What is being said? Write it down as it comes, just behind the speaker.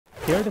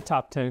Here are the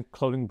top 10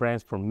 clothing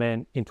brands for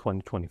men in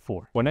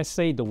 2024. When I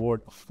say the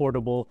word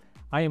affordable,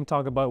 I am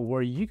talking about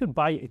where you could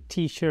buy a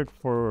t-shirt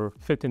for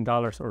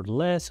 $15 or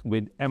less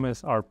with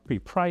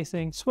MSRP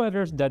pricing,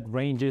 sweaters that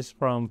ranges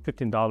from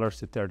 $15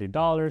 to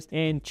 $30,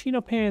 and chino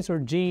pants or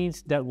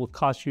jeans that will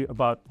cost you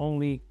about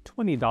only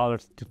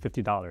 $20 to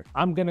 $50.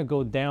 I'm gonna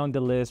go down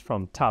the list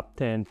from top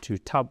 10 to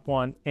top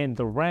 1, and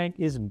the rank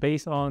is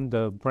based on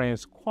the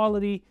brand's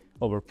quality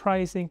over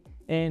pricing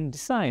and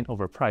design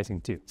over pricing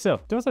too.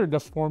 So those are the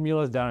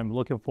formulas that I'm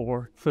looking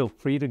for. Feel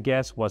free to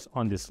guess what's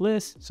on this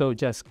list. So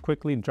just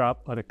quickly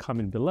drop a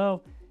comment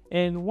below.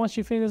 And once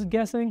you finish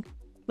guessing,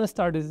 let's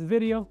start this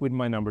video with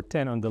my number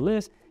 10 on the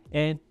list.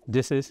 And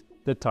this is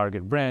the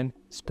Target brand,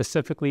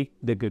 specifically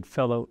the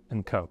Goodfellow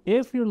 & Co.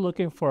 If you're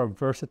looking for a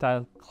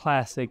versatile,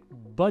 classic,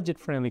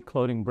 budget-friendly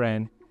clothing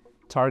brand,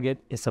 Target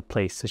is a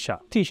place to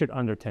shop. T-shirt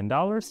under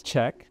 $10,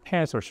 check.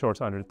 Pants or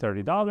shorts under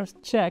 $30,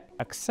 check.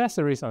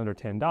 Accessories under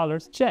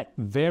 $10, check.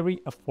 Very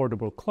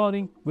affordable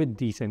clothing with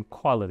decent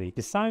quality.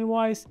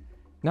 Design-wise,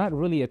 not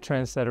really a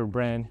trendsetter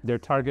brand. Their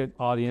target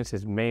audience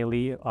is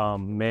mainly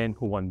men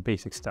who want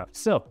basic stuff.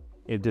 So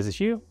if this is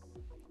you,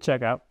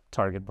 check out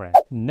Target brand.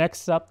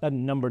 Next up at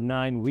number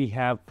 9, we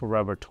have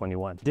Forever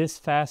 21. This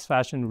fast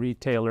fashion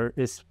retailer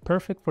is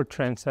perfect for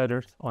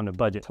trendsetters on a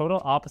budget. Total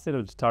opposite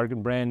of the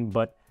Target brand,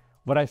 but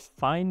what I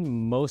find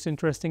most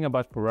interesting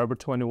about Forever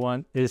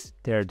 21 is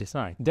their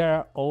design.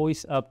 They're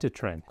always up to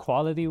trend.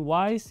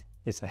 Quality-wise,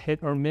 it's a hit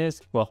or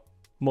miss. Well,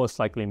 most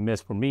likely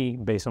miss for me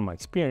based on my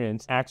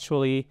experience.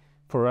 Actually,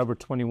 Forever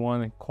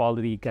 21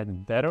 quality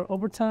got better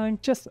over time,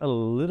 just a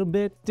little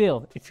bit.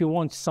 Still, if you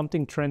want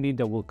something trendy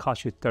that will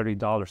cost you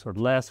 $30 or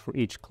less for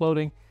each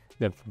clothing,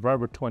 then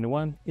Forever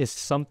 21 is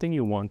something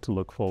you want to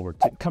look forward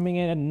to. Coming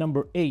in at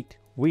number 8,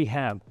 we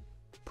have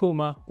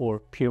Puma or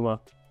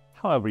Puma,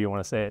 however you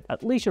want to say it.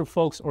 Athleisure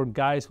folks or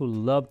guys who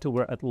love to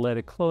wear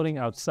athletic clothing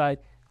outside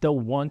that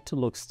want to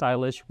look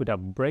stylish without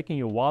breaking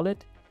your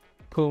wallet,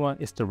 Puma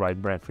is the right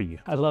brand for you.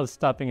 I love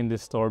stopping in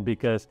this store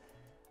because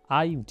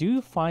I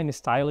do find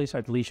stylish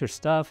athleisure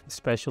stuff,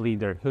 especially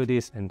their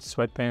hoodies and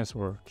sweatpants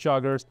or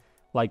joggers.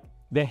 Like,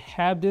 they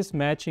have this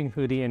matching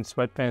hoodie and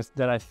sweatpants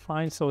that I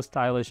find so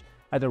stylish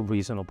at a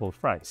reasonable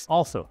price.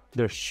 Also,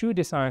 their shoe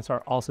designs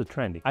are also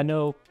trendy. I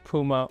know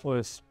Puma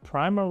was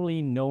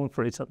primarily known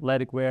for its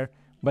athletic wear,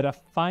 but I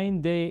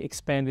find they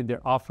expanded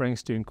their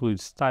offerings to include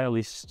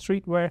stylish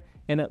streetwear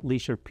and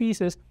athleisure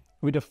pieces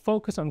with a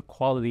focus on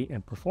quality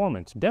and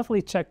performance.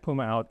 Definitely check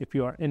Puma out if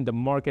you are in the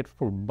market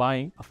for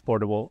buying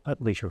affordable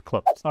athleisure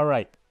clothes. All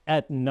right,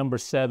 at number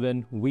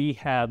 7, we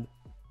have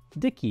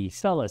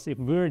Dickies. Fellas, if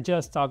we're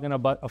just talking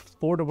about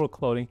affordable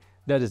clothing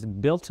that is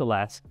built to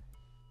last,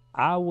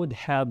 I would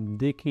have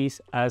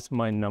Dickies as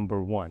my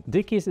number 1.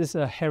 Dickies is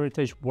a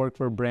heritage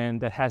workwear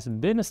brand that has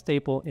been a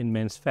staple in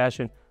men's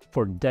fashion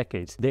for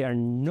decades. They are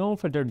known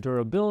for their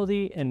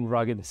durability and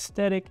rugged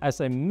aesthetic. As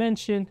I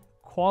mentioned,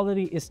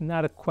 quality is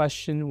not a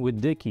question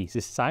with Dickies.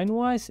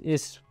 Design-wise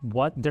is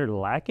what they're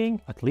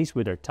lacking, at least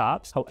with their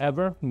tops.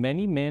 However,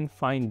 many men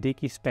find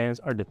Dickies pants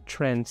are the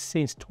trend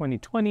since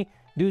 2020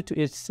 due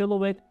to its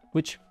silhouette,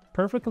 which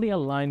perfectly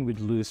align with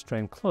loose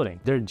trend clothing.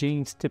 Their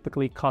jeans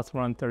typically cost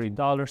around $30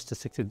 to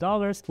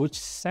 $60, which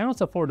sounds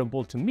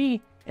affordable to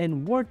me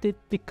and worth it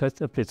because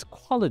of its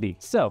quality.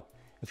 So,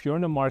 if you're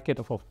in the market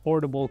of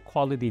affordable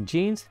quality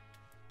jeans,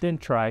 then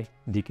try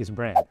Dickies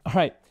brand. All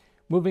right,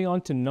 moving on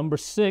to number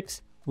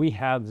 6, we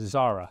have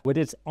Zara. With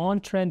its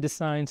on-trend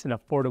designs and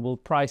affordable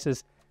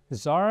prices,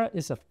 Zara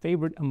is a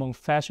favorite among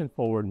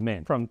fashion-forward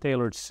men. From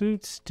tailored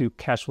suits to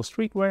casual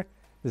streetwear,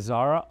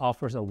 Zara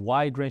offers a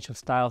wide range of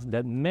styles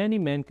that many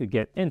men could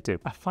get into.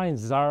 I find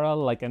Zara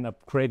like an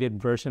upgraded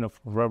version of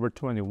Forever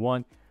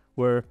 21,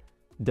 where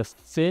the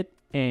fit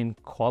and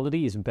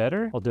quality is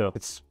better, although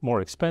it's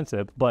more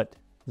expensive, but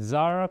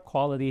Zara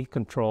quality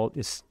control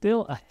is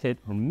still a hit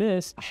or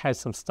miss. I had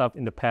some stuff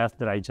in the past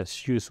that I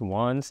just used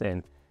once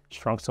and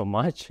shrunk so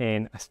much,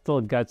 and I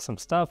still got some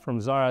stuff from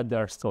Zara that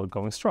are still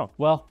going strong.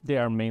 Well, they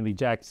are mainly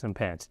jackets and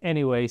pants.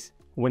 Anyways,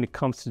 when it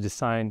comes to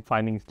design,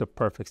 finding the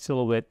perfect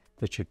silhouette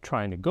that you're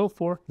trying to go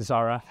for,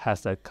 Zara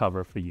has that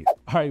cover for you.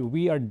 All right,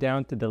 we are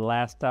down to the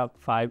last top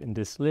 5 in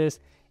this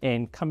list,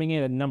 and coming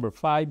in at number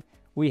 5,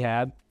 we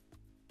have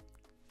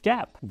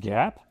Gap.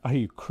 Gap? Are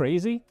you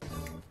crazy?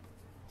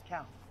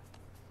 Cal,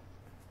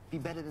 be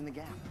better than the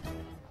Gap.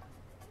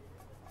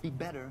 Be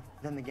better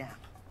than the Gap.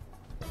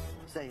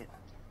 Say it.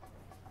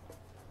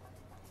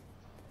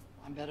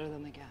 I'm better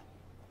than the Gap.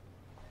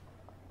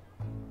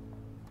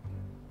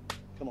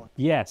 Come on.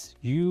 Yes,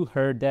 you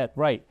heard that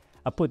right.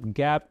 I put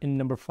Gap in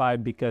number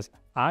 5 because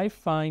I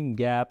find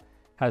Gap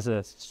has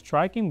a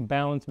striking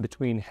balance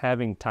between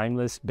having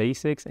timeless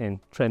basics and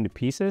trendy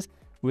pieces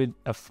with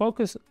a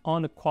focus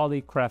on the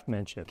quality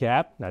craftsmanship.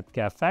 Gap, not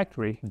Gap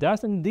Factory,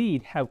 does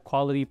indeed have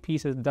quality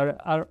pieces that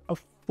are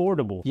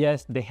affordable.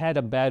 Yes, they had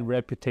a bad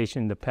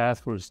reputation in the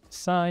past for its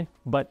design,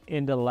 but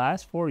in the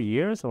last 4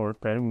 years, or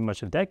pretty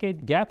much a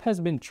decade, Gap has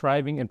been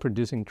thriving and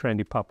producing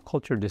trendy pop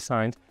culture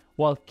designs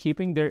while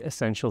keeping their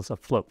essentials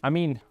afloat. I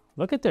mean,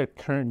 look at their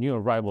current new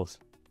arrivals.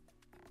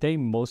 they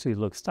mostly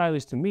look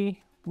stylish to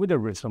me with a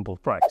reasonable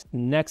price.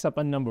 Next up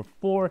at number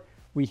 4,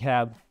 we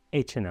have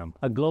H&M.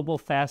 A global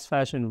fast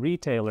fashion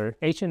retailer,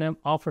 H&M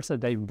offers a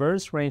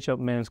diverse range of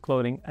men's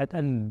clothing at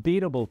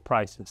unbeatable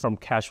prices. From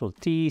casual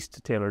tees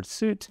to tailored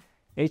suits,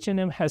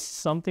 H&M has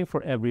something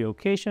for every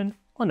occasion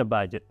on a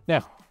budget.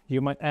 Now,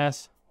 you might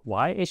ask,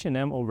 why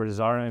H&M over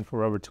Zara and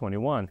Forever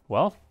 21?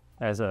 Well,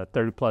 as a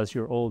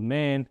 30-plus-year-old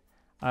man,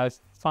 I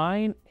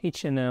find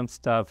H&M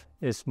stuff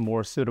is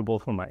more suitable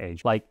for my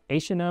age. Like,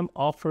 H&M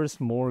offers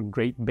more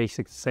great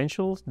basic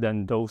essentials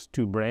than those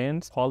two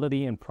brands.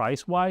 Quality and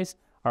price-wise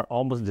are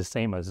almost the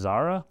same as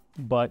Zara,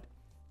 but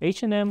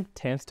H&M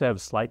tends to have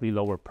slightly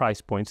lower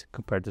price points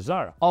compared to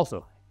Zara.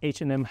 Also,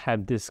 H&M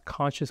have this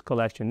conscious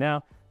collection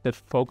now that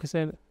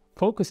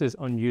focuses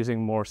on using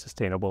more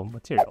sustainable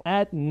material.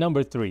 At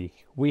number 3,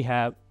 we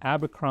have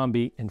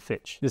Abercrombie &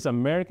 Fitch. This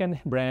American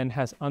brand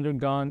has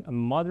undergone a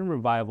modern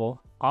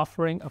revival,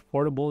 offering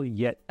affordable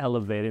yet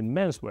elevated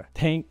menswear.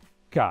 Thank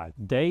God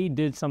they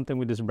did something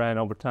with this brand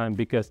over time,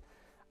 because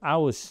I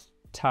was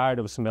tired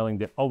of smelling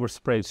the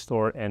oversprayed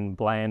store and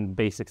bland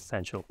basic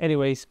essential.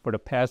 Anyways, for the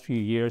past few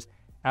years,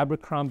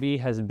 Abercrombie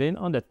has been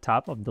on the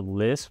top of the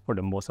list for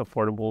the most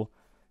affordable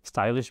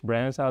stylish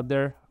brands out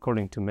there,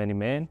 according to many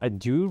men. I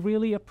do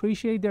really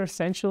appreciate their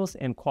essentials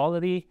and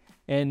quality,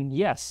 and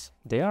yes,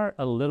 they are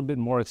a little bit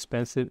more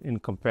expensive in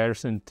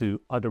comparison to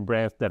other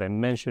brands that I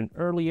mentioned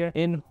earlier,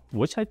 in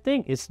which I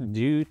think is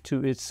due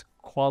to its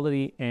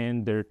quality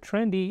and their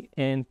trendy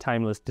and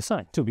timeless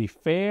design. To be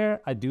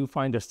fair, I do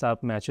find their style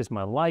matches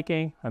my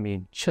liking. I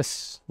mean,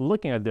 just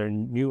looking at their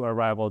new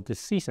arrival this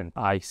season,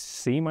 I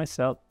see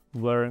myself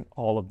wearing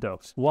all of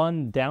those.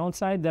 One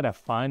downside that I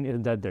find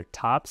is that their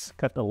tops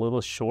cut a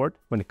little short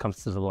when it comes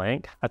to the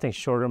length. I think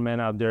shorter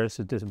men out there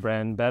suit this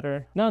brand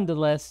better.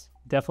 Nonetheless,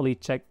 definitely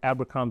check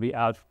Abercrombie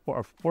out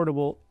for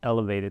affordable,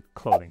 elevated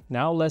clothing.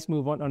 Now let's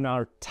move on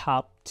our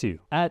top 2.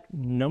 At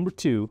number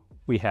 2,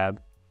 we have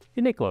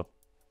Uniqlo.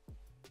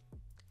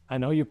 I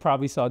know you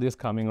probably saw this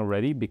coming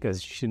already,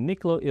 because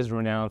Uniqlo is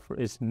renowned for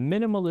its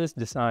minimalist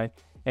design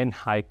and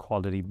high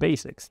quality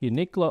basics.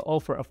 Uniqlo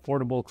offer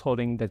affordable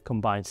clothing that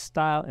combines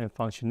style and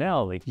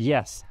functionality.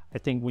 Yes, I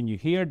think when you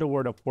hear the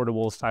word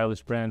affordable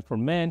stylish brand for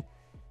men,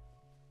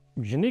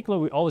 Uniqlo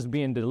will always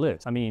be in the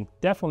list. I mean,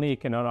 definitely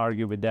cannot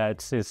argue with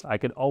that, since I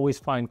could always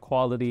find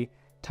quality,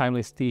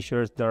 timeless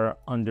t-shirts that are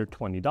under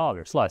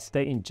 $20. Plus,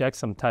 they inject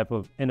some type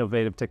of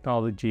innovative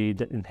technology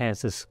that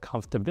enhances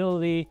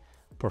comfortability,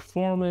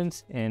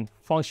 performance, and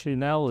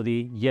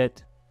functionality,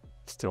 yet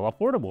still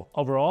affordable.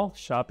 Overall,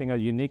 shopping at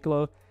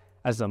Uniqlo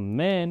as a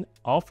man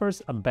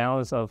offers a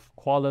balance of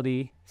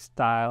quality,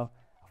 style,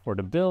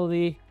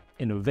 affordability,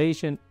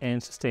 innovation,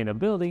 and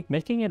sustainability,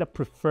 making it a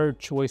preferred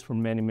choice for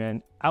many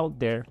men out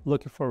there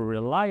looking for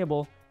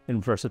reliable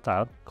and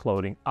versatile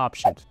clothing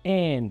options.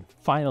 And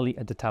finally,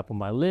 at the top of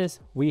my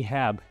list, we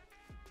have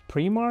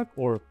Primark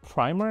or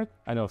Primark.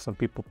 I know some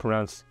people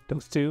pronounce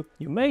those two.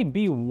 You may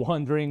be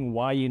wondering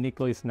why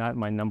Uniqlo is not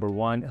my number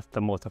 1 as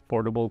the most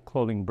affordable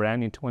clothing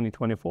brand in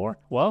 2024.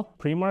 Well,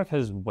 Primark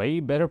has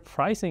way better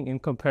pricing in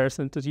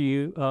comparison to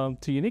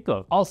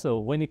Uniqlo. Also,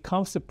 when it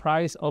comes to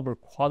price over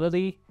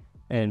quality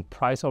and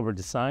price over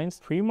designs,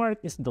 Primark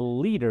is the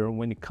leader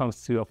when it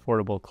comes to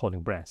affordable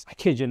clothing brands. I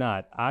kid you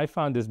not, I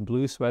found this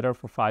blue sweater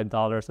for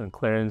 $5 on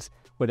clearance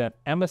with an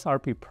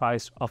MSRP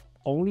price of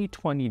only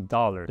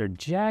 $20. Their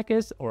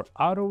jackets or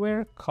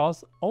outerwear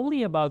cost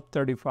only about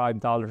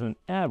 $35 on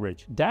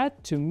average.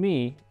 That to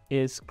me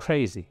is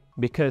crazy,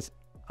 because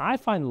I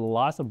find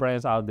lots of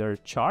brands out there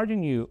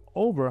charging you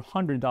over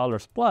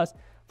 $100 plus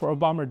for a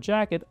bomber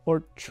jacket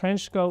or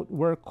trench coat,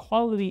 where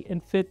quality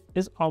and fit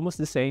is almost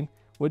the same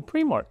with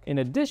Primark. In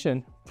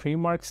addition,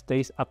 Primark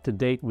stays up to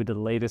date with the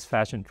latest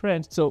fashion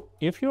trends. So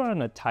if you're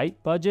on a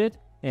tight budget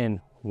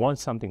and want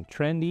something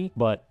trendy,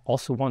 but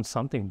also want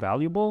something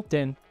valuable,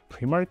 then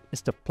Primark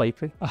is the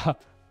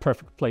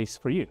perfect place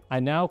for you. I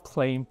now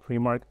claim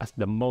Primark as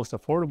the most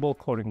affordable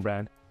clothing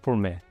brand for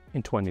men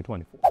in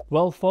 2024.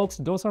 Well, folks,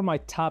 those are my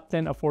top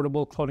 10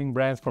 affordable clothing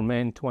brands for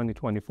men in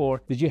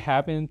 2024. Did you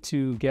happen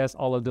to guess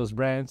all of those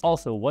brands?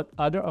 Also, what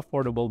other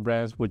affordable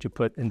brands would you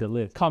put in the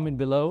list? Comment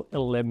below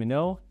and let me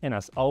know. And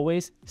as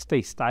always,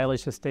 stay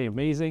stylish and stay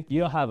amazing.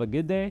 You all have a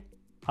good day.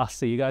 I'll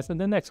see you guys in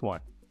the next one.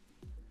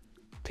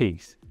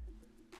 Peace.